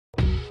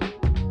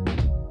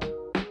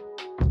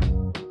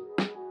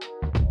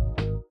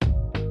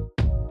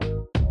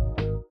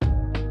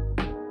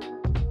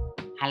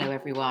Hello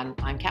everyone,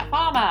 I'm Kat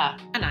Farmer.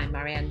 And I'm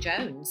Marianne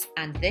Jones.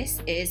 And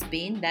this is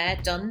Been There,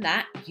 Done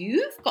That,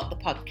 You've Got the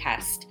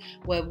podcast,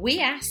 where we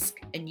ask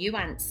and you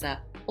answer,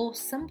 or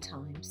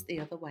sometimes the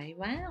other way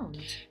round.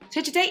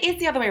 So today is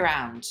the other way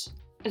around,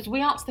 as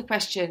we answer the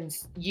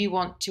questions you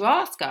want to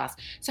ask us.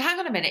 So hang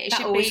on a minute,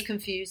 That always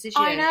confuses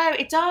you. I know,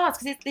 it does,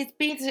 because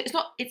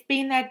it's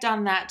been there,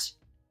 done that.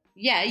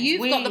 Yeah,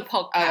 you've got the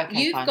podcast. Oh,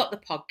 okay, you've fine. got the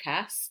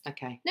podcast.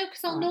 Okay. No,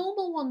 because our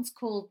normal one's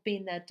called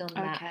Been There, Done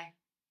That. Okay.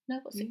 No,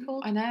 what's it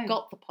called? I know.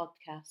 Got the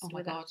podcast. Oh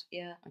my God.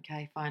 Yeah.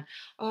 Okay, fine.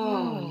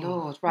 Oh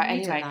Lord. Right,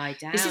 anyway.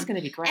 This is going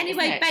to be great.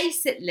 Anyway,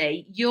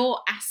 basically, you're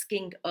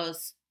asking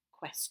us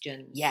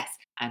questions. Yes,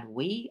 and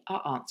we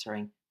are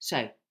answering.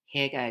 So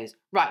here goes.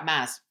 Right,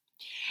 Maz.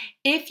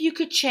 If you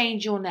could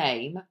change your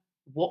name,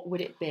 what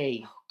would it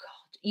be? Oh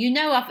God. You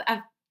know,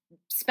 I've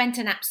spent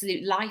an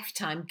absolute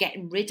lifetime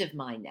getting rid of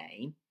my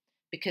name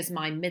because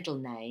my middle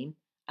name,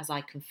 as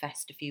I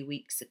confessed a few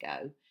weeks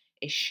ago,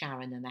 is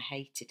Sharon, and I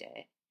hated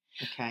it.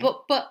 Okay.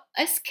 But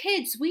as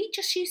kids, we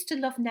just used to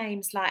love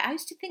names like, I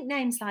used to think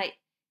names like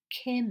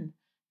Kim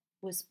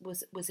was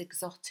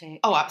exotic.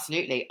 Oh,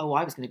 absolutely. Oh,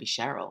 I was going to be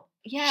Cheryl.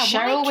 Yeah,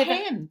 Cheryl why with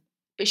Kim?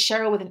 But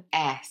Cheryl with an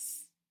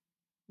S.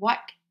 What?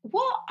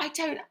 I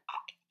don't.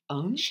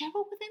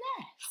 Cheryl with an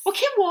S. Well,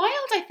 Kim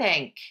Wilde, I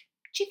think.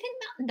 Do you think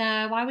that?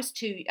 No,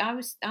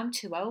 I'm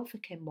too old for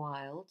Kim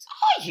Wilde.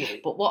 Are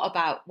you? But what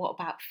about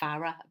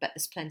Farrah? I bet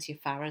there's plenty of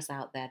Farrahs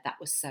out there. That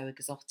was so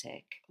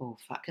exotic. Oh,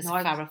 because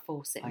Farrah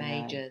Fawcett I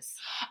Majors.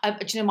 Do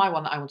you know my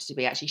one that I wanted to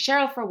be actually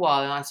Cheryl for a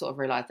while, and I sort of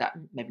realised that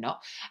maybe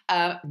not.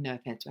 No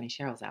offence to any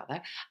Cheryls out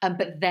there.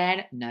 But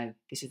then no,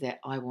 this is it.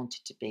 I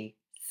wanted to be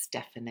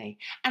Stephanie,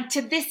 and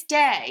to this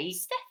day,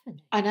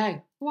 Stephanie. I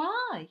know.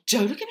 Why?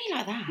 Don't look at me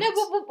like that. No,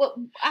 what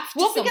after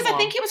because someone? I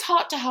think it was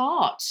heart to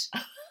heart.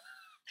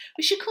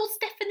 Was she called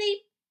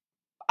Stephanie?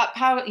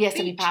 Power, yes,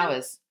 Stephanie Beecham?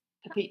 Powers.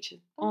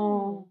 Beecham.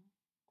 Oh,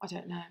 I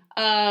don't know.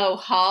 Oh,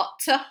 heart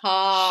to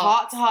heart.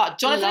 Heart to heart.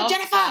 Jonathan Love and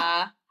Jennifer.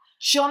 her.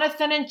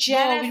 Jonathan and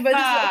Jennifer. Oh, there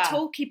was a little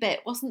talky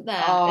bit, wasn't there?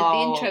 At the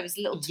intro, it was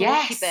a little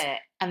talky bit.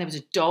 And there was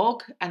a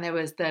dog, and there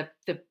was the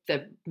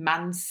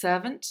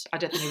manservant. I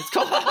don't think he was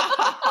called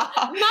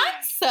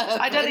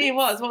Manservant? I don't think he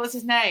was. What was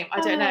his name?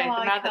 I don't know.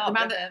 The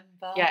man that.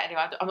 Yeah,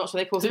 anyway, I'm not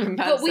sure they called him a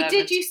manservant. But we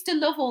did used to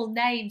love all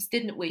names,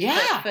 didn't we?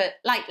 Yeah. For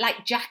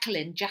like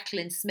Jacqueline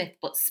Smith,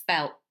 but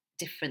spelt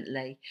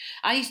differently.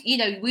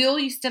 We all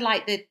used to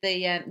like the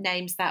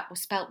names that were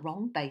spelt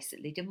wrong,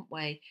 basically, didn't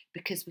we?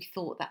 Because we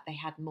thought that they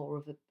had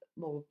more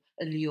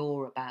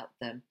allure about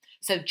them.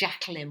 So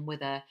Jacqueline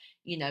with a,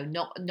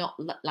 not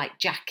like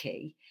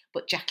Jackie,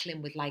 but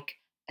Jacqueline with like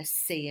a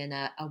C and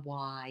a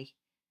Y.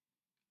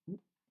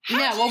 How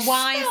do you a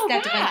Y spell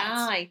instead of an that?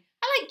 I.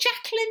 I like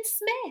Jacqueline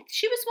Smith.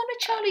 She was one of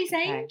Charlie's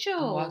Angels.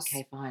 Oh,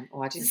 okay, fine.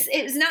 Oh, I didn't.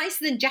 It was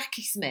nicer than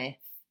Jackie Smith.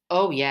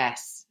 Oh,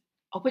 yes.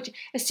 Oh, but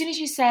as soon as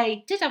you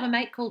say, Did have a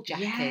mate called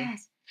Jackie.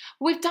 yes,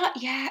 we've done.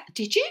 Yeah,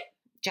 did you?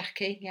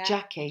 Jackie, yeah.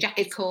 Jackie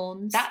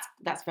Corns.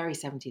 That's very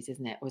 70s,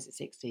 isn't it? Or is it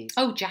 60s?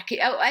 Oh, Jackie.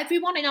 Oh,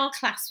 everyone in our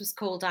class was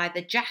called either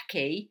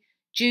Jackie,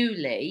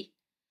 Julie,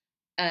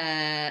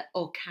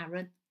 or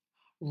Karen.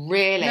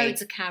 Really?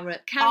 Loads of Karen.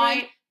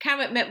 Karen.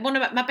 One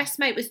of my best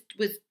mate was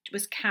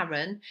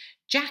Karen.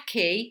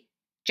 Jackie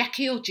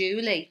or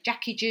Julie.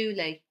 Jackie,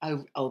 Julie.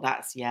 Oh,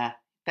 that's yeah.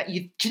 Do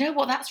you know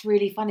what? That's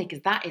really funny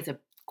because that is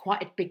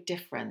quite a big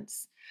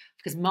difference.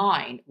 Because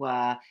mine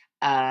were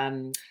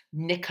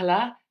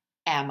Nicola,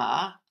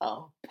 Emma.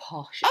 Oh,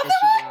 posh. Oh,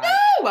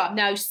 no!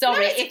 No,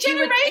 sorry. No,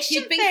 if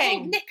you'd been thing.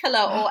 called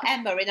Nicola or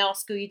Emma in our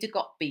school, you'd have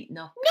got beaten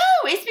up. No,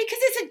 it's because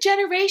it's a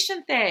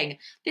generation thing.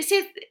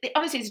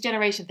 Honestly, it's a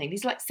generation thing.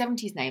 These are like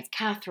 70s names.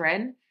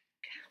 Catherine.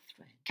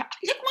 Look,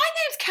 my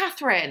name's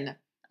Catherine.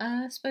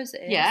 I suppose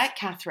it is. Yeah,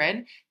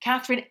 Catherine,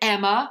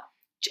 Emma.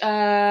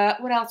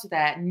 What else are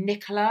there?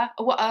 Nicola.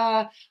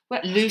 What?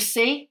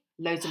 Lucy.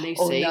 Loads of Lucy's.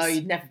 Oh no,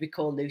 you'd never be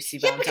called Lucy.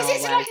 Yeah, because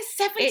it's like a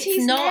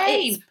 70s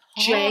name.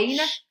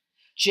 It's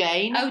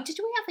Jane. Oh, did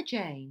we have a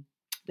Jane?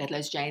 We had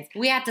loads of Janes.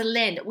 We had a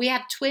Lynn. We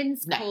had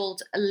twins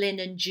called Lynn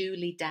and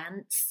Julie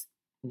Dance.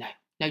 No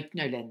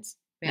Lyns.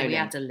 Yeah, we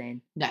had a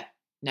Lynn. No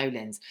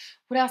Lyns.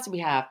 What else did we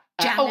have?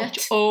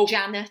 Janet.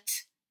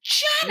 Janet.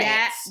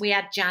 Yeah, we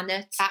had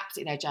Janet.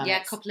 Absolutely no Janet.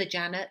 Yeah, a couple of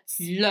Janets.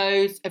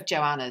 Loads of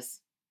Joannas.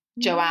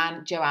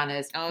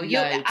 Joanna's. Oh,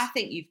 I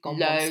think you've gone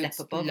one step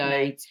above me.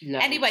 Loads.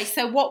 Anyway,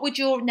 so what would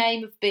your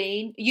name have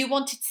been? You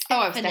wanted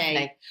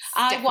Stephanie.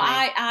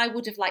 I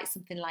would have liked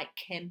something like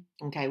Kim.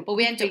 Okay. But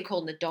we ended up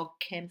calling the dog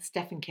Kim.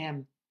 Steph and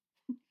Kim.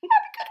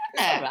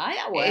 All right,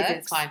 that works.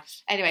 It's fine.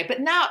 Anyway,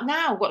 but now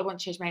what do I want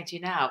to change my name to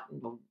now?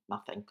 Well,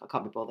 nothing. I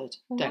can't be bothered.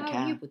 Don't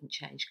care. You wouldn't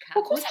change Cat.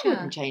 Well, of course I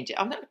wouldn't change it.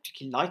 I don't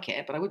particularly like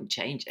it, but I wouldn't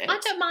change it. I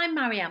don't mind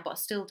Marianne, but I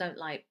still don't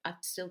like my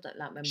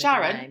middle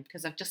Sharon? name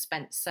because I've just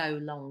spent so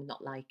long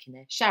not liking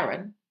it.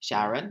 Sharon.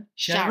 Right,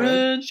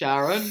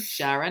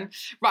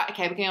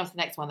 okay, we're going on to the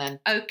next one then.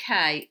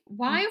 Okay,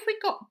 why have we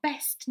got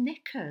best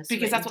knickers?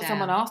 Because that's what down?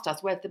 someone asked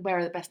us. Where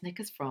are the best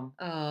knickers from?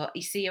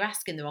 You see, you're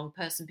asking the wrong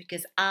person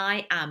because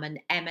I am an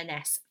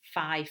M&S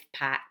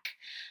 5-pack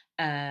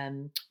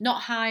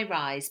not high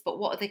rise, but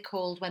what are they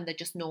called when they're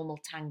just normal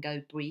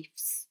tango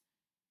briefs?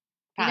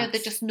 You know, Pants.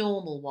 they're just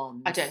normal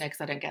ones. I don't know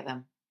because I don't get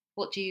them.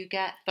 What do you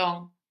get?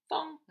 Thong.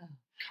 Oh.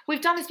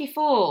 We've done this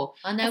before.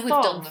 I know A we've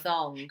thong. done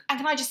thong. And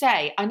can I just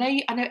say, I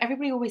know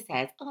everybody always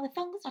says, oh, the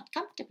thong's not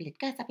comfortable, it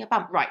goes up your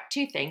bum. Right,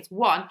 2 things.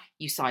 1,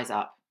 you size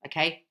up,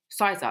 okay?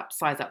 Size up,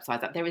 size up,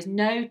 size up. There is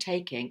no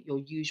taking your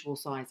usual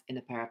size in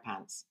a pair of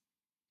pants.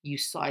 You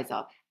size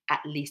up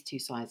at least 2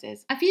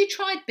 sizes. Have you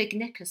tried big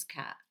knickers,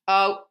 Kat?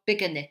 Oh,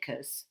 Bigger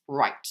knickers.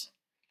 right.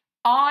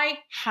 I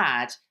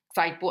had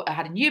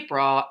a new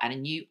bra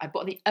and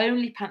the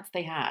only pants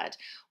they had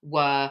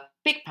were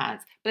big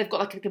pants, but they've got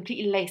like a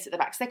completely lace at the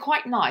back. So they're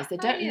quite nice. They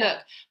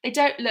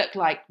don't look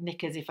like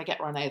knickers. If I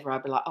get run over,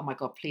 I'd be like, oh my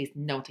God, please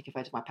no one take a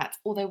photo of my pants.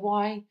 Although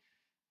why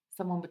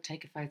someone would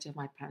take a photo of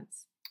my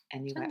pants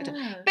anyway.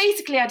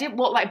 Basically, I didn't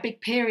want like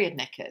big period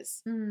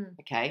knickers.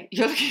 Okay.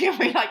 You're looking at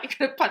me like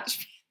you're gonna punch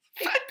me.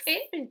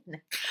 Period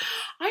knickers.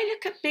 I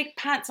look at big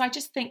pants and I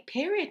just think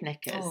period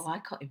knickers. Oh, I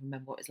can't even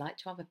remember what it's like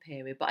to have a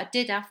period, but I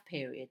did have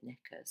period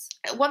knickers.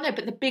 Well, no,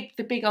 but the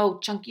big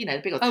old chunky, the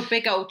big old.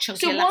 Big old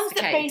chunky. So ones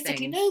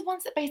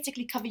that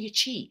basically cover your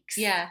cheeks.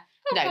 Yeah.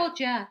 Oh no. God,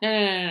 yeah.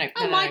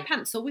 No. My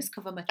pants always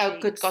cover my cheeks. Oh,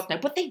 good God, no!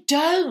 But they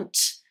don't.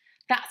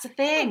 That's the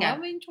thing. Oh, I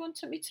mean, do you want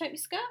me to take my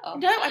skirt off?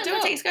 No, I don't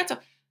want to take your skirt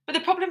off. But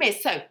the problem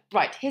is,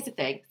 right, here's the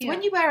thing. So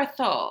when you wear a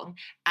thong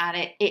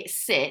and it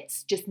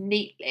sits just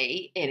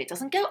neatly in, it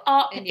doesn't go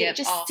up, it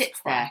just sits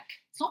there.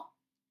 It's not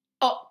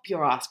up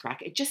your ass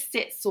crack. It just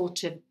sits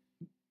sort of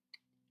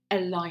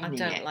aligning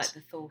it. I don't like the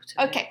thought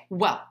of it. Okay,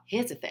 well,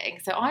 here's the thing.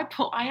 So I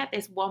had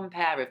this one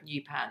pair of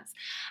new pants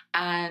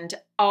and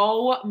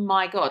oh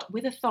my God,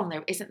 with a thong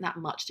there isn't that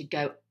much to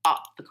go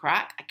up the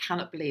crack. I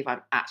cannot believe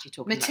I'm actually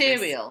talking about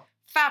material.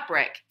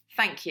 Fabric.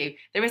 Thank you.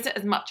 There isn't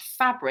as much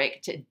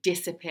fabric to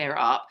disappear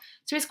up,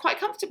 so it's quite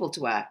comfortable to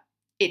wear.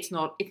 It's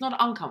not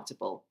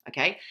uncomfortable,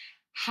 okay?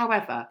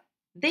 However,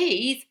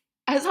 these,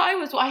 I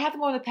had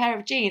them on a pair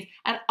of jeans,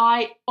 and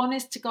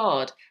honest to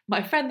God,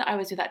 my friend that I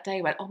was with that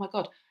day went, oh my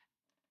God,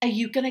 are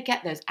you going to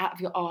get those out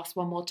of your arse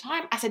one more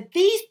time? I said,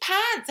 these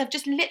pants have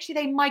just literally,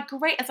 they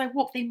migrate as I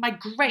walk, they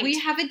migrate. Were you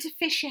having to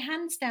fish your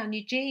hands down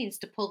your jeans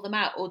to pull them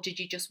out, or did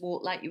you just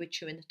walk like you were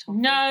chewing the top?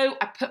 No,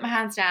 I put my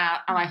hands down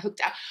and I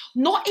hooked out.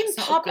 Not in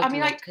public. I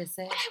mean, look,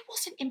 I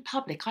wasn't in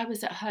public. I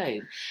was at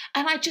home.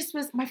 And I just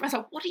was, my friends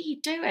were like, what are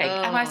you doing?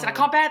 And I said, I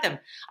can't bear them.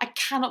 I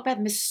cannot bear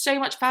them. There's so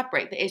much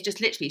fabric that is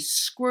just literally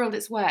squirreled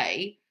its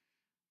way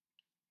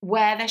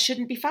where there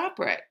shouldn't be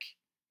fabric.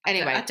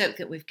 Anyway, I don't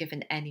think we've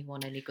given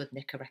anyone any good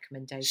knicker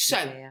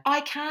recommendations here.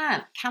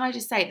 Can I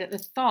just say that the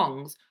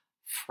thongs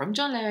from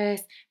John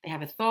Lewis, they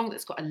have a thong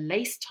that's got a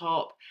lace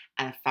top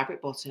and a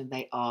fabric bottom.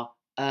 They are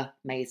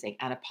amazing.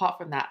 And apart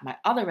from that, my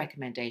other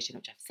recommendation,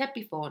 which I've said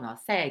before and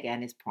I'll say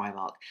again, is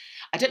Primark.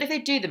 I don't know if they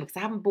do them because I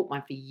haven't bought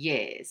mine for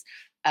years.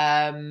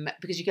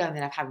 Because you go and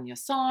they have having your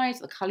size,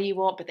 the colour you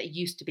want, but they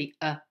used to be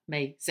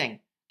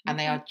amazing. And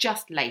they are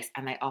just lace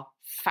and they are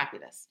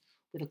fabulous.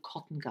 With a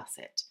cotton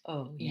gusset.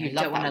 Oh, yeah. You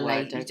don't want a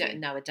lace.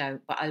 No, I don't.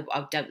 But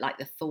I don't like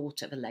the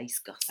thought of a lace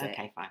gusset.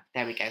 Okay, fine.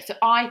 There we go. So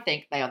I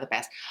think they are the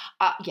best.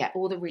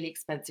 All the really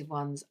expensive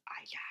ones.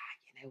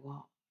 You know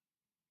what?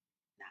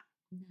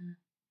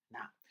 No.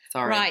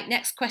 Sorry. Right.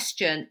 Next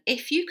question.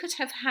 If you could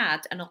have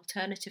had an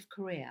alternative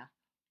career,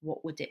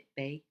 what would it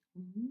be?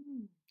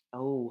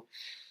 Oh.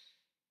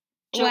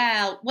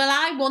 Well,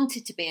 I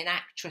wanted to be an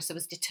actress. I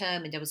was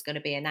determined I was going to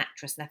be an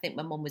actress, and I think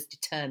my mum was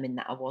determined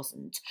that I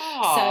wasn't.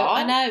 Aww. So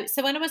I know.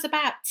 So when I was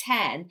about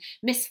 10,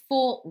 Miss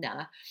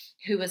Faulkner,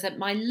 who was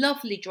my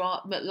lovely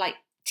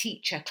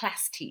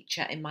class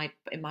teacher in my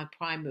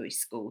primary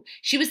school,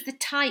 she was the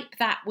type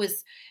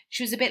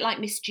she was a bit like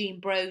Miss Jean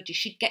Brodie.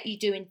 She'd get you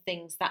doing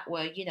things that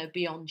were,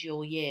 beyond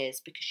your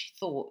years because she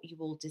thought you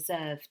all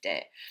deserved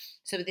it.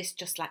 So this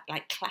just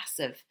like class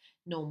of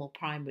normal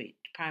primary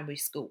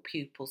school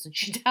pupils, and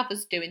she'd have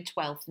us doing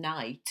 12th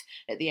night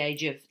at the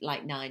age of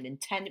like 9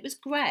 and 10. It was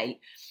great.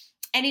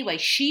 Anyway,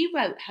 she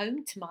wrote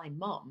home to my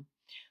mum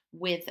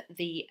with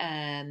the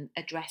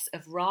address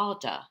of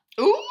RADA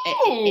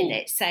in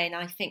it, saying,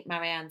 I think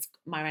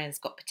Marianne's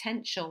got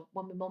potential.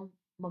 Well, my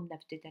mum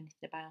never did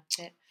anything about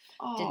it.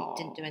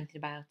 Didn't do anything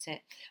about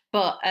it.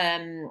 But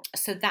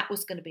so that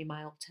was going to be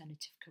my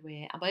alternative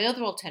career. And my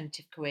other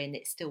alternative career, and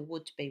it still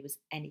would be, was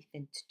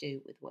anything to do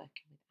with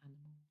working with animals.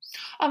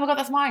 Oh my God,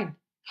 that's mine.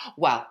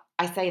 Well,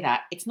 I say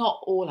that. It's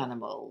not all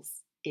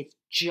animals. It's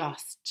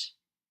just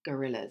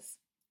gorillas.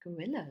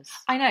 Gorillas?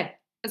 I know,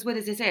 as weird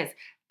as this is.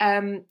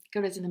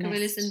 Gorillas in the Mist.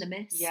 Gorillas in the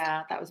Mist.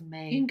 Yeah, that was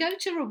me. You can go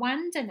to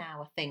Rwanda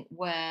now, I think,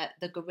 where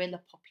the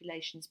gorilla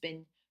population's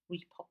been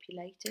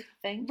repopulated,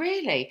 I think.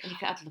 Really? And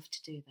I'd love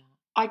to do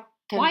that.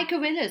 Why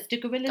gorillas? Do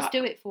gorillas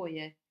do it for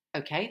you?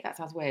 Okay, that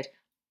sounds weird.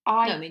 No,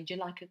 I mean, do you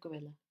like a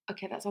gorilla?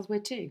 Okay, that sounds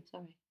weird too.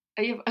 Sorry.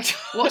 Are you?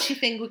 What's your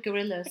thing with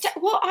gorillas?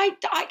 Well, I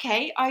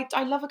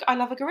love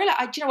a gorilla.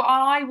 Do you know what?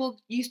 I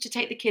used to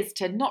take the kids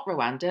to not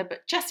Rwanda, but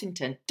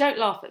Chessington. Don't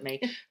laugh at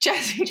me,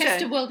 Chessington.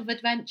 Chester World of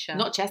Adventure.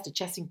 Not Chester,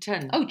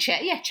 Chessington. Oh,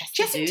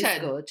 Chester Zoo's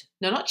good.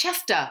 No, not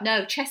Chester.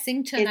 No,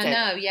 Chessington. I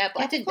know. Yeah,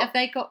 but I didn't. Have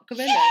they got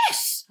gorillas?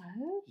 Yes.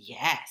 Oh.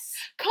 Yes.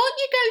 Can't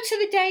you go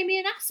to the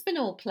Damien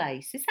Aspinall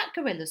place? Is that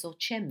gorillas or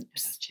chimps?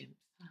 That's chimps.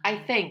 I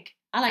think.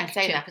 I like a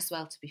chimp that as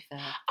well, to be fair.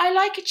 I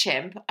like a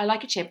chimp. And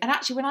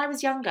actually, when I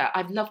was younger,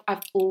 I've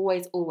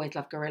always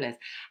loved gorillas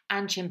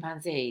and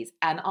chimpanzees.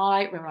 And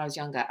I remember when I was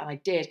younger, and I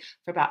did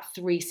for about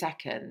 3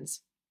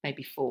 seconds,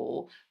 maybe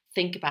 4,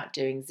 think about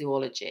doing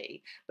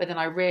zoology. But then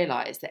I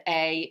realised that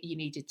you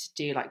needed to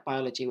do like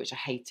biology, which I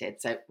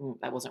hated, so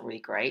that wasn't really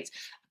great.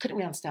 I couldn't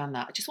really understand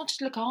that. I just wanted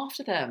to look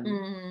after them.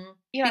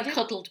 You know, be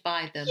cuddled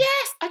by them.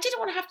 Yes, I didn't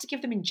want to have to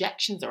give them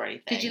injections or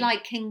anything. Did you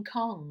like King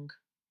Kong?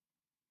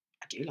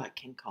 I do like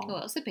King Kong. Oh,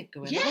 that's a big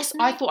gorilla. Yes,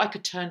 I thought I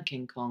could turn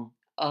King Kong.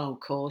 Oh, of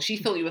course. You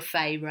thought you were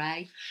Fay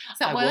Ray. Is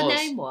that what her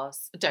name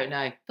was? I don't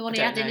know. The one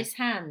he had in his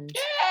hand?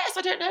 Yes,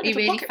 I don't know. He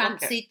really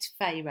fancied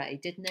Fay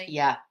Ray, didn't he?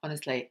 Yeah,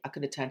 honestly, I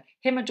could have turned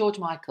him and George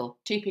Michael.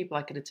 2 people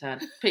I could have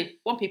turned.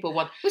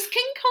 One. Was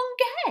King Kong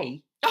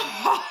gay?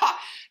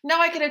 No,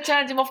 I could have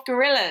turned him off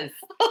gorillas.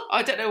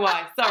 I don't know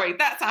why. Sorry,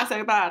 that sounds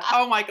so bad.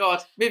 Oh my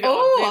God. Move it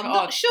on. I'm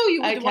not sure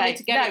you would have wanted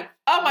to go. No.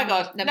 Oh my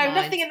God. No, mind.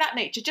 Nothing in that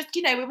nature. Just,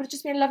 it would have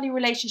just been a lovely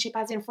relationship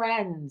as in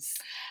friends.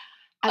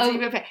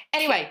 Anyway.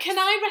 Can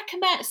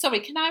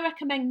I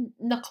recommend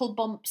Knuckle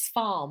Bumps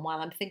Farm while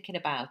I'm thinking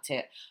about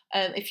it?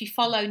 If you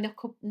follow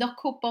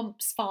Knuckle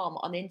Bumps Farm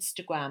on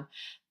Instagram,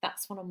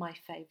 that's one of my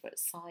favourite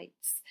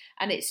sites.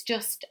 And it's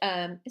just,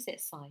 is it a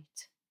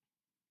site?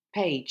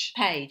 Page.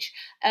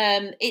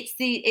 It's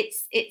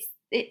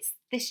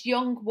this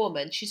young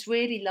woman. She's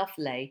really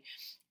lovely,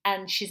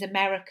 and she's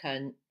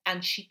American,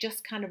 and she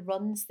just kind of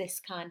runs this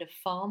kind of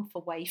farm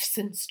for waifs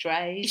and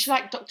strays. She's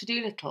like Dr.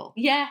 Dolittle.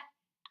 Yeah.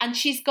 And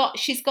she's got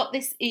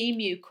this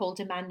emu called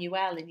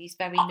Emmanuel, and he's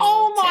very naughty.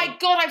 Oh my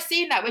God, I've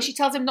seen that where she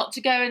tells him not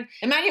to go and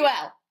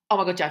Emmanuel. Oh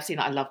my God, yeah, I've seen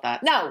that. I love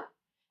that. No.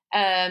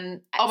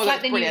 It's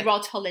like the brilliant. new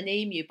Rod Hull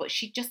emu, but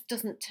she just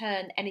doesn't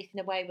turn anything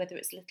away, whether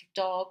it's a little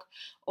dog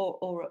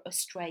or a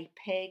stray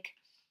pig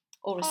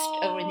or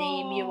an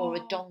emu or a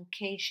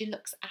donkey. She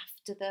looks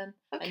after them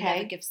and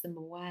never gives them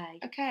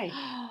away. Okay.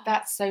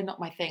 That's so not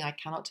my thing, I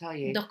cannot tell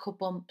you. Knuckle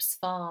Bumps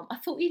Farm. I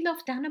thought you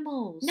loved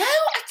animals. No,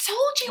 I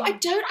told you I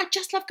don't. I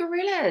just love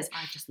gorillas.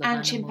 I just love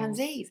animals.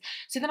 Chimpanzees.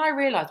 So then I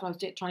realised when I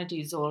was trying to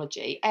do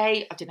zoology,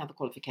 I didn't have the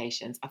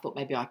qualifications. I thought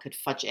maybe I could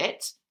fudge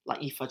it,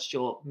 like you fudged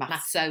your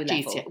maths O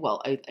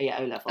level.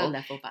 O level. O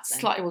level back then.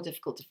 Slightly more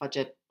difficult to fudge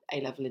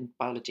A level in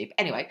biology. But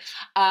anyway,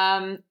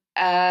 and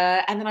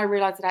then I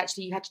realised that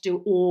actually you had to do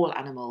all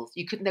animals.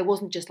 You couldn't. There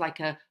wasn't just like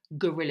a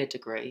gorilla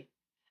degree,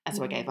 and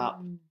so I gave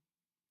up.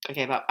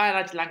 I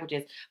liked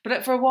languages,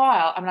 but for a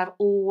while, I've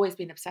always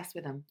been obsessed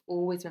with them.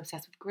 Always been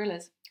obsessed with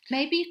gorillas.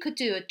 Maybe you could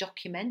do a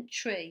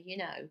documentary.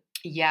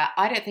 Yeah,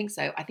 I don't think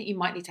so. I think you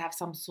might need to have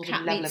some sort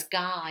of level of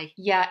Guy.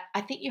 Yeah,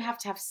 I think you have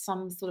to have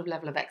some sort of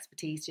level of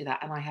expertise to do that,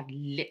 and I have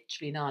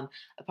literally none.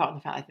 Apart from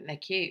the fact I think they're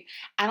cute,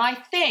 and I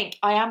think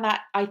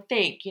that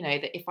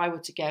if I were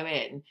to go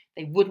in,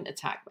 they wouldn't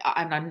attack me.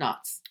 I'm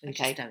nuts. You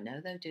just don't know,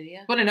 though, do you?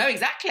 Well, I know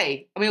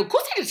exactly. Of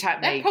course they'd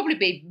attack me. They'd probably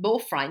be more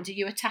frightened of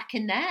you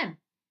attacking them.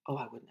 Oh,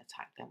 I wouldn't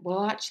attack them.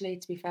 Well, actually,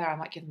 to be fair, I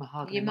might give them a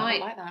hug. You might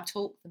like that.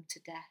 Talk them to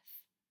death.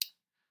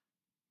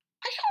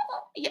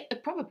 Yeah,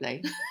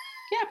 probably.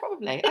 Yeah,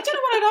 probably. I don't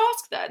know what I'd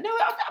ask there. No,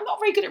 I'm not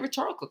very good at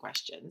rhetorical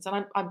questions,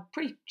 and I'm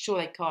pretty sure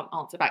they can't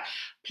answer back.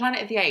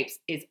 Planet of the Apes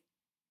is.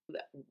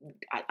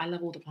 I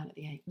love all the Planet of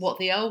the Apes. What,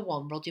 the old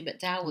one, Roddy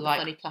McDowell with the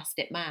funny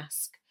plastic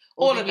mask?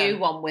 Or all the new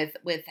one with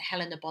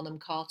Helena Bonham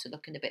Carter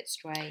looking a bit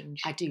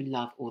strange. I do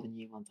love all the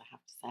new ones, I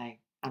have to say.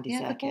 Andy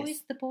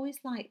Serkis. The boys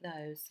like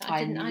those.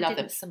 I love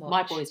them so much.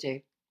 My boys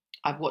do.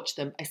 I've watched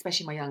them,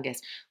 especially my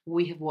youngest.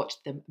 We have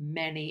watched them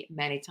many,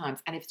 many times.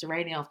 And if it's a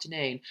rainy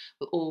afternoon,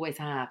 we'll always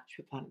have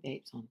Planet of the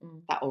Apes on.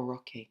 That or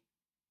Rocky.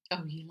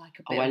 Oh, you like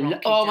a bit of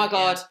Rocky, oh my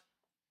God.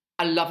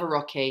 I love a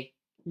Rocky.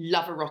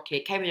 Love a Rocky.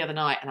 It came the other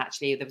night, and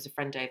actually there was a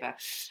friend over,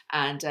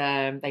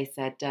 and they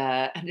said,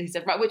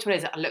 right, which one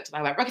is it? I looked and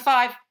I went, Rocky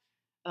 5.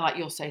 And like,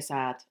 you're so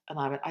sad. And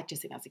I went, I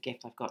just think that's a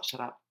gift I've got. Shut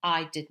up.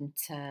 I didn't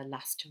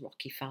last to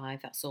Rocky 5.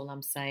 That's all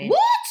I'm saying. What?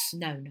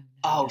 No.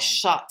 Oh,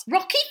 shut.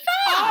 Rocky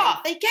 5. Oh,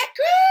 they get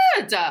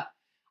good.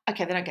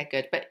 Okay, they don't get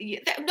good, but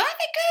they're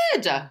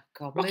good. Oh,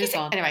 God, Rocky's,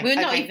 move on. Anyway,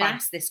 we're not even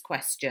asked this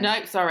question.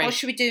 No, sorry. What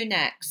should we do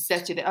next?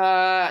 Let's do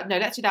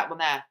let's do that one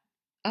there.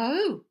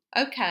 Oh,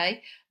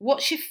 okay.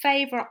 What's your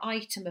favourite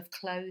item of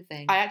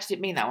clothing? I actually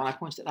didn't mean that one. I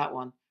pointed at that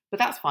one. But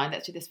that's fine.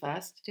 Let's do this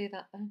first. Do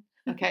that then.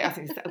 Okay, I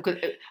think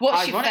it's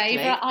What's your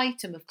favourite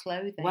item of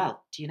clothing?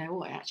 Well, do you know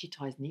what? It actually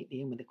ties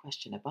neatly in with the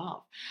question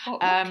above.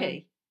 What,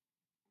 Rocky?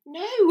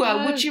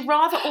 No, would you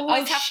rather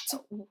always have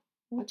to...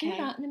 We'll do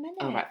that in a minute.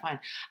 Oh, right,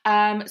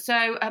 fine.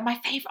 So my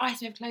favourite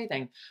item of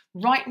clothing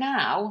right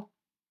now...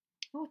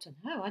 Oh, I don't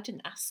know. I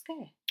didn't ask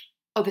her.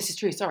 Oh, this is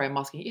true. Sorry, I'm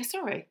asking you. Yeah,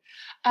 sorry.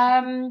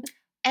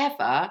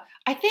 ever,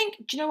 I think,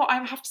 do you know what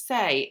I have to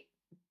say?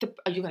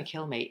 You're going to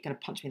kill me, you're going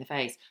to punch me in the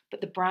face.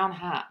 But the brown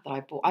hat that I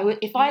bought, I would,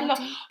 if I look,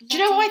 do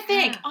you know what I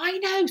think? Hat. I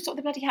know, stop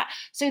the bloody hat.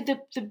 So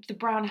the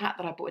brown hat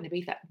that I bought in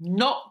Ibiza,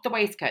 not the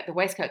waistcoat. The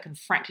waistcoat can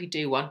frankly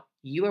do one.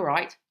 You were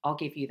right, I'll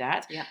give you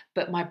that. Yeah.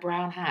 But my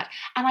brown hat,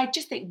 and I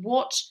just think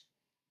what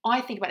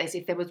I think about this: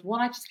 if there was one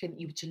item that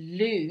you were to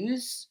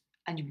lose,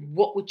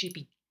 what would you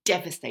be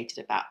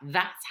devastated about?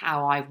 That's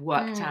how I've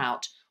worked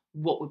out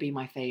what would be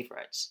my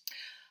favourite.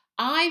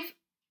 I've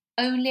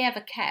only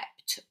ever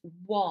kept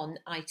one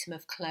item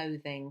of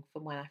clothing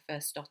from when I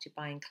first started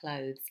buying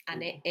clothes,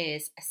 and it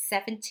is a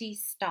 70s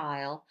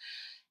style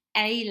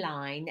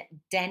A-line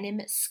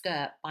denim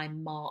skirt by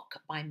Marc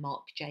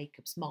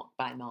Jacobs. Marc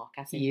by Marc,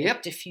 as in the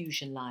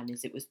diffusion line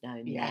as it was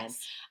known then.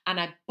 And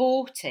I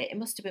bought it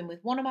must have been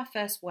with one of my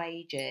first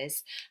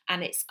wages,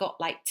 and it's got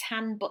like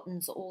tan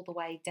buttons all the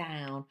way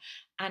down,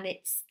 and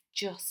it's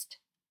just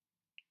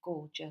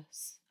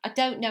gorgeous. I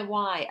don't know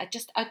why. I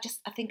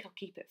think I'll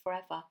keep it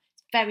forever.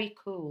 Very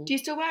cool. Do you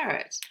still wear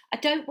it? I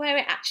don't wear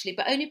it actually,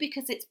 but only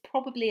because it's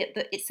probably at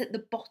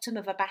the bottom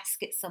of a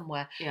basket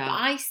somewhere. Yeah. But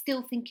I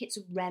still think it's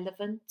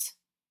relevant.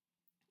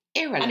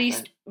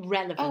 Irrelevant.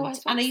 Relevant.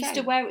 And I used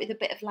to wear it with a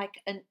bit of like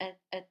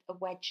a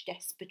wedged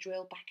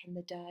espadrille back in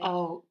the day.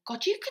 Oh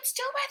God, you could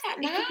still wear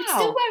that now. You could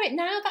still wear it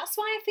now. That's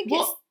why I think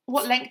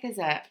what length is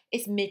it?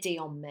 It's midi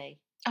on me.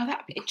 Oh,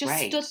 that'd be great.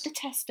 It just stood the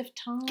test of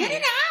time. Get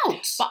it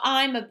out. But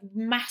I'm a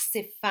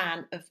massive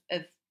fan of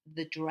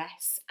the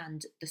dress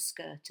and the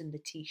skirt and the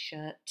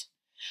t-shirt.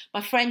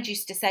 My friend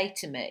used to say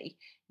to me,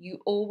 you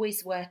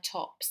always wear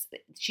tops.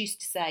 She used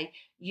to say,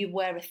 you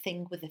wear a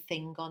thing with a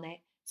thing on it.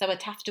 So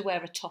I'd have to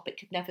wear a top. It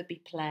could never be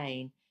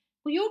plain.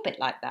 Well, you're a bit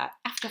like that.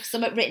 I have to have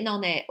something written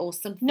on it or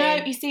something. No,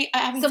 you see,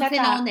 having something said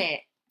that, on it.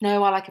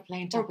 No, I like a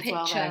plain top or a picture.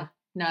 As well,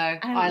 though. No,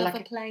 I love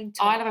a plain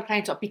top. I love a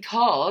plain top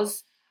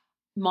because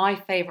my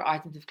favourite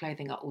items of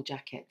clothing are all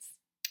jackets.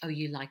 Oh,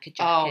 you like a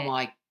jacket? Oh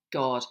my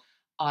God.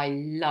 I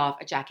love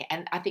a jacket.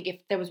 And I think if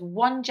there was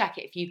one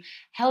jacket, if you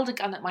held a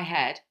gun at my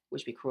head,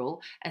 which would be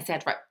cruel, and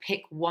said, right,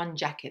 pick one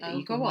jacket that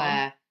you can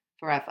wear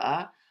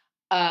forever,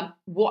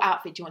 what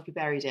outfit do you want to be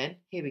buried in?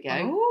 Here we go.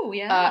 Oh,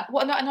 yeah.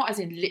 Well, not as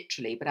in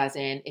literally, but as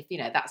in, if,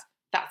 that's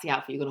the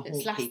outfit you're going to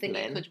haunt people in. It's the last thing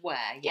you could wear.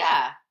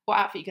 Yeah. What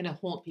outfit you're going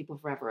to haunt people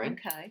forever in.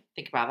 Okay.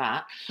 Think about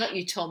that. Not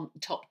you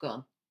Top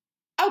Gun.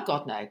 Oh,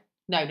 God, no.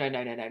 No.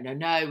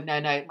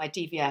 My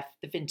DVF,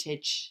 the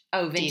vintage.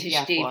 Oh, vintage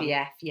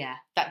DVF, yeah.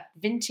 That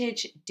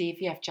vintage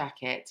DVF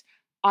jacket.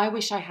 I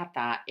wish I had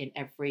that in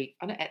every.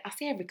 I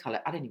say every colour.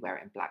 I'd only wear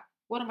it in black.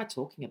 What am I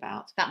talking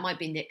about? That might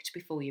be nicked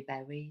before you're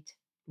buried.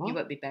 What? You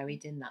won't be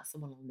buried in that.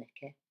 Someone will nick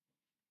it.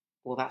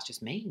 Well, that's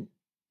just mean.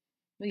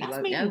 Well, you that's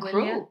won't mean know, and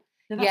cruel.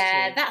 No, that's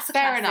true. That's a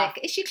fair classic. Enough.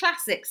 It's your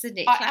classics, isn't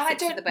it?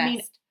 Classics are the best.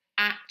 Mean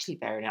actually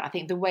fair enough. I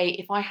think the way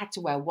if I had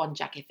to wear one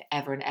jacket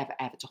forever and ever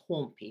to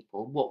haunt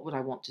people, what would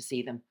I want to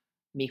see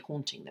me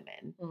haunting them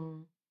in?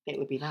 It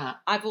would be that.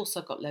 I've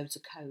also got loads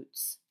of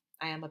coats.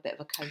 I am a bit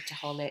of a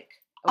coataholic,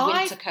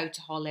 winter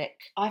coataholic.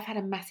 I've had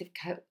a massive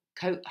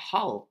coat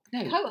hull.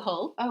 No. Coat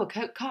hull? Oh, a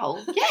coat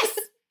cull. Yes.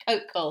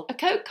 Coat cull. A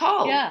coat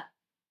cull. Yeah.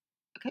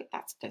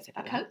 Don't say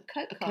that.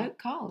 A coat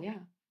cull, yeah.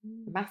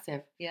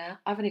 Massive. Yeah.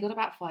 I've only got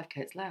about 5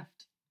 coats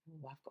left.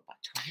 Oh, I've got about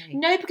 20.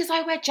 No, because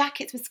I wear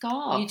jackets with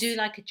scarves. You do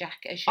like a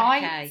jacket,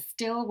 I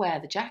still wear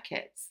the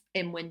jackets.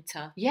 In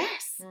winter?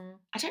 Yes.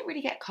 I don't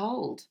really get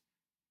cold.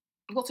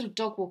 I've got sort of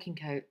dog walking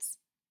coats.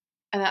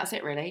 And that's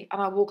it, really.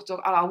 And I'll walk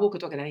a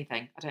dog in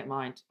anything. I don't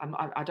mind.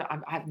 I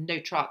have no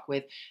truck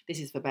with this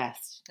is for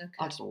best. Okay.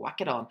 I'll just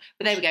whack it on.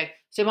 But there we go.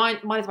 So mine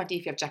is my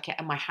DVF jacket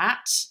and my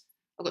hat.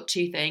 I've got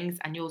 2 things,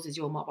 and yours is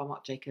your Marc by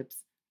Marc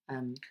Jacobs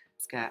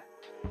skirt.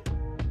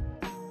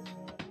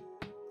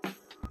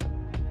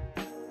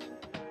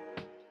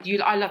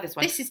 I love this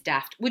one. This is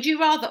daft. Would you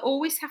rather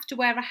always have to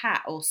wear a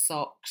hat or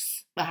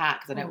socks? A hat,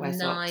 because I don't wear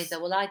socks.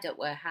 Neither. Well, I don't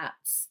wear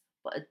hats,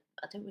 but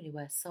I don't really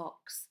wear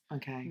socks.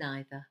 Okay.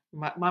 Neither.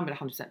 Mine would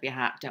 100% be a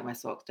hat. Don't wear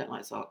socks. Don't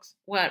like socks.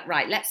 Well,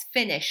 right. Let's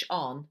finish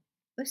on.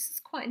 This is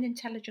quite an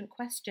intelligent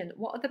question.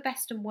 What are the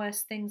best and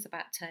worst things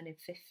about turning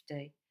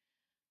 50?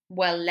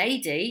 Well,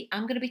 lady,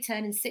 I'm going to be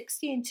turning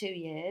 60 in 2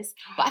 years.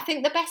 But I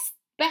think the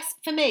best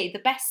for me, the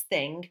best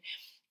thing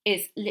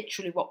is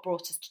literally what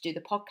brought us to do the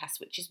podcast,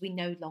 which is we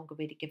no longer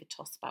really give a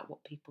toss about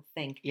what people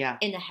think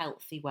in a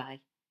healthy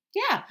way.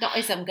 Yeah. Not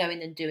as I'm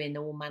going and doing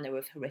all manner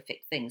of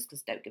horrific things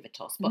because I don't give a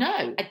toss. But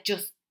no. I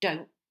just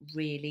don't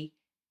really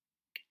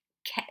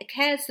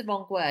care's the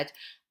wrong word.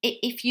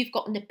 If you've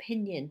got an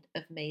opinion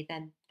of me,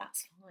 then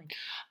that's fine.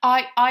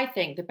 I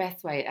think the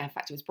best way, in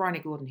fact, it was Bryony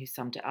Gordon who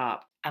summed it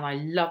up, and I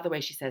love the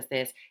way she says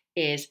this,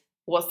 is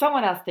what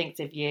someone else thinks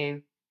of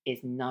you is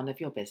none of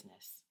your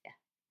business.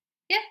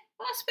 Yeah,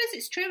 well, I suppose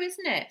it's true,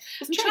 isn't it?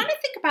 I'm trying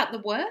to think about the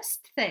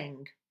worst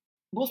thing.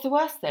 What's the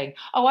worst thing?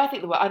 Oh, I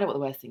know what the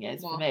worst thing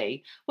is for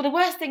me. Well, the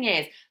worst thing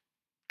is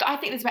I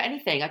think this about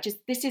anything.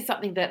 This is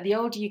something that the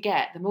older you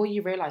get, the more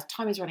you realise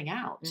time is running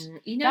out.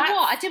 You know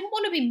what? I didn't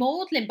want to be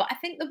maudlin, but I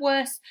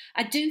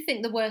do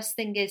think the worst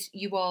thing is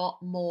you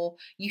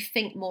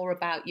think more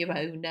about your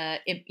own,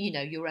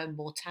 your own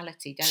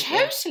mortality, don't you?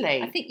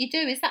 Totally. I think you do.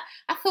 Is that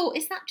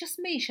just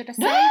me? Should I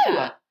say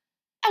that?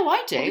 Oh,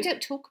 I do. But we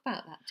don't talk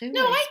about that, do we?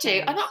 No, I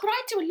do. But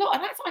I do a lot.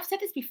 And I've said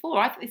this before.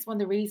 I think it's one of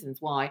the reasons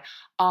why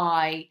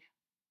it's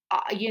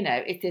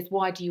this,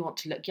 why do you want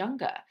to look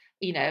younger?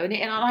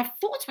 And I've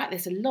thought about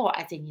this a lot.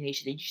 I think, you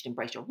should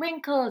embrace your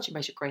wrinkles, you should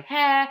embrace your grey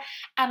hair.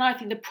 And I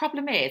think the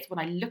problem is when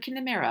I look in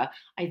the mirror,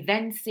 I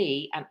then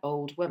see an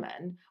old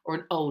woman or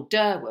an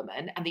older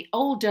woman. And the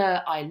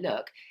older I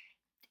look,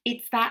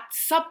 it's that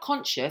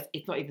subconscious,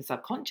 it's not even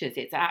subconscious,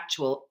 it's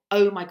actual,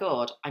 oh my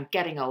God, I'm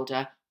getting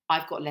older,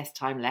 I've got less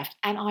time left.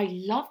 And I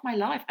love my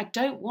life. I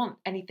don't want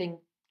anything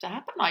to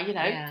happen.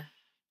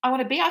 I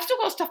want to be. I've still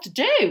got stuff to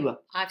do.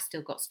 I've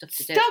still got stuff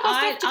to do.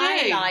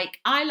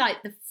 I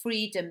like the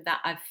freedom that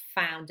I've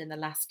found in the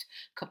last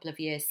couple of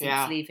years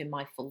since leaving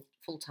my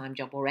full-time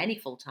job, or any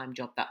full-time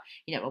job that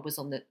I was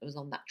on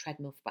that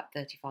treadmill for about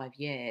 35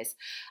 years.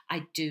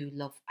 I do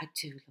love the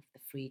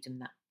freedom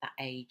that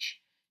age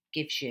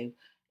gives you.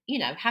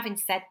 Having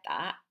said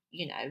that,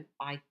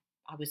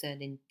 I was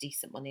earning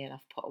decent money and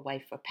I've put away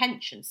for a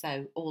pension,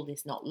 so all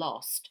is not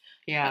lost.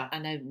 Yeah. I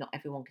know not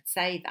everyone could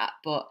say that,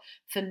 but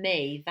for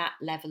me, that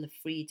level of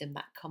freedom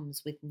that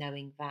comes with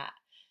knowing that,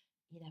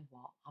 you know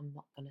what, I'm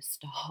not going to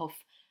starve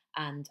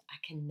and I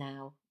can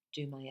now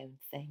do my own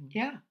thing.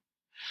 Yeah.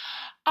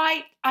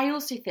 I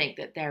also think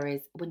that there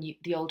is,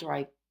 the older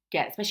I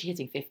get, especially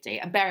hitting 50,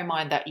 and bear in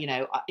mind that,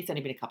 it's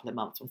only been a couple of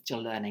months, I'm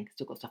still learning,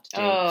 still got stuff to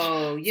do.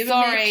 Oh, you're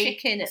a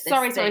chicken at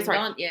this thing,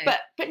 aren't you?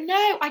 But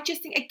no, I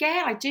just think,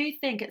 again, I do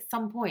think at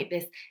some point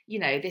this,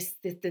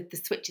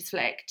 the switch is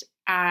flicked,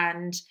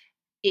 and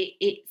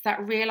it's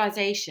that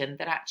realisation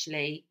that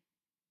actually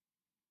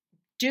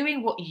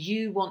doing what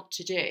you want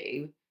to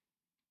do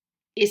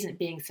isn't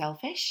being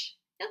selfish.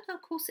 No,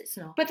 of course it's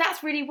not. But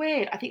that's really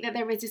weird. I think that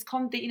there is this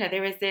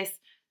there is this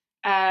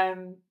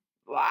and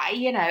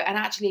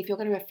actually if you're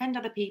going to offend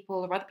other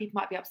people or other people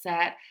might be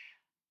upset,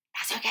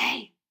 that's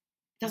okay.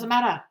 It doesn't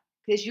matter,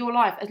 because it's your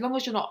life. As long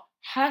as you're not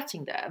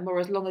hurting them, or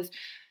as long as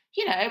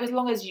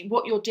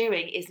what you're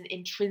doing isn't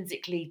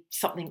intrinsically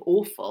something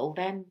awful,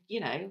 then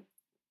I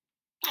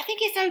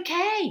think it's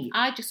okay.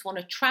 I just want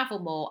to travel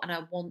more, and I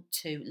want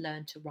to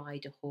learn to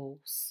ride a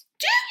horse.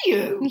 Do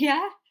you?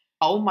 Yeah.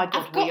 Oh my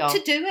God, I've got to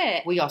do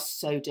it. We are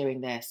so doing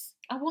this.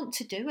 I want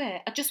to do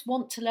it. I just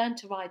want to learn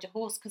to ride a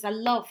horse because I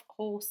love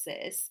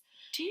horses.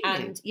 Do you?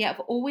 And I've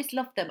always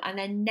loved them, and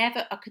I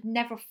could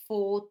never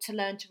afford to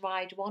learn to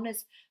ride one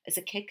as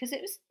a kid because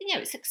it was,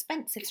 it's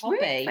expensive hobby.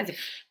 Really expensive.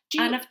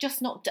 And I've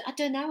just not, I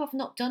don't know, I've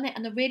not done it,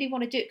 and I really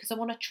want to do it because I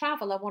want to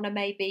travel. I want to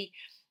maybe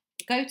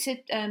go to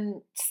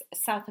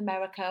South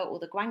America or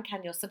the Grand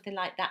Canyon or something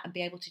like that and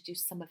be able to do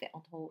some of it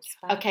on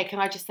horseback. Okay, can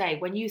I just say,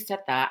 when you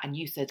said that and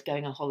you said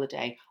going on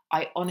holiday,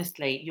 I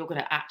honestly, you're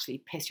going to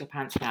actually piss your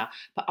pants now.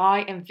 But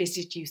I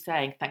envisaged you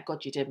saying, thank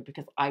God you didn't,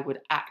 because I would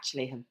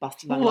actually have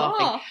busted on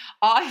laughing.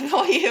 I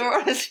thought you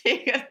were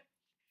honestly going to...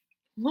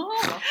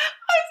 What? I'm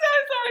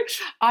so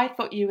sorry. I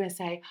thought you were going to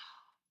say,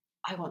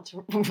 I want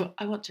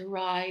to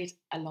ride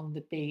along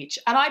the beach.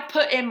 And I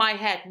put in my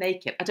head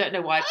naked. I don't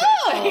know why I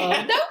put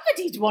it.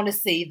 Nobody'd want to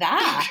see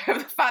that. The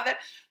fact that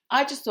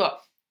I just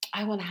thought,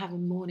 I want to have a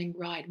morning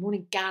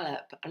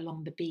gallop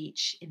along the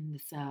beach in the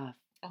surf.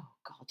 Oh,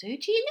 God, do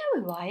you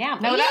know who I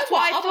am? No, that's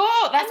what I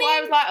thought. That's why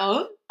I was like,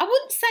 oh. I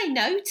wouldn't say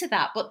no to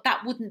that, but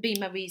that wouldn't be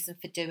my reason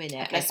for doing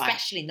it, okay,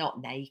 especially not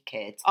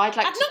naked. I'd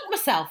knock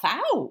myself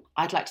out.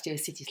 I'd like to do a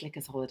City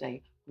Slickers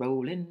holiday.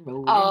 Rolling.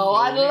 Oh,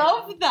 I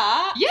love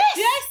that. Yes,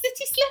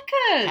 City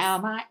Slickers. How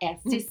my ass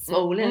is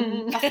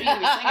swollen. That's what you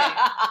were singing.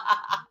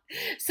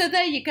 So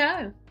there you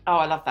go. Oh,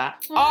 I love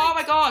that. Right. Oh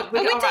my God. We're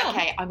all right, done.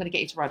 okay, I'm going to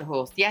get you to ride a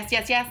horse. Yes.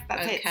 That's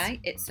it. Okay,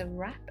 it's a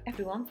wrap,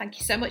 everyone. Thank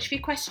you so much for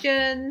your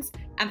questions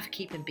and for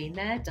keeping being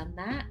there, done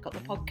that. Got the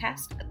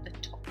podcast at the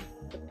top of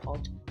the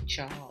pod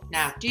chart.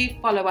 Now, do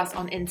follow us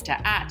on Insta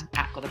at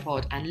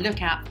 @GotThePod and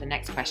look out for the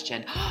next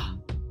question.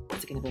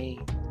 What's it going to be?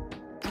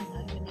 I don't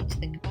know. We need to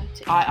think about it.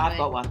 I've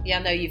got one. Yeah,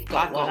 I know you've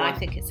got one. I one.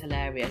 think it's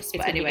hilarious.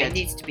 But anyway, it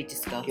needs to be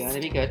discussed. It's going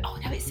to be good. Oh,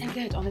 no, it's so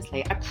good,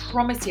 honestly. I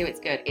promise you it's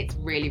good. It's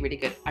really, really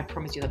good. I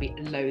promise you there'll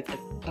be loads of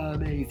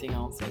amazing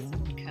answers.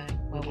 Okay.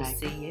 Well, we'll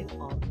see you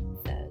on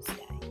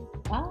Thursday.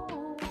 Bye.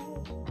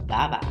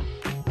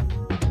 Bye-bye.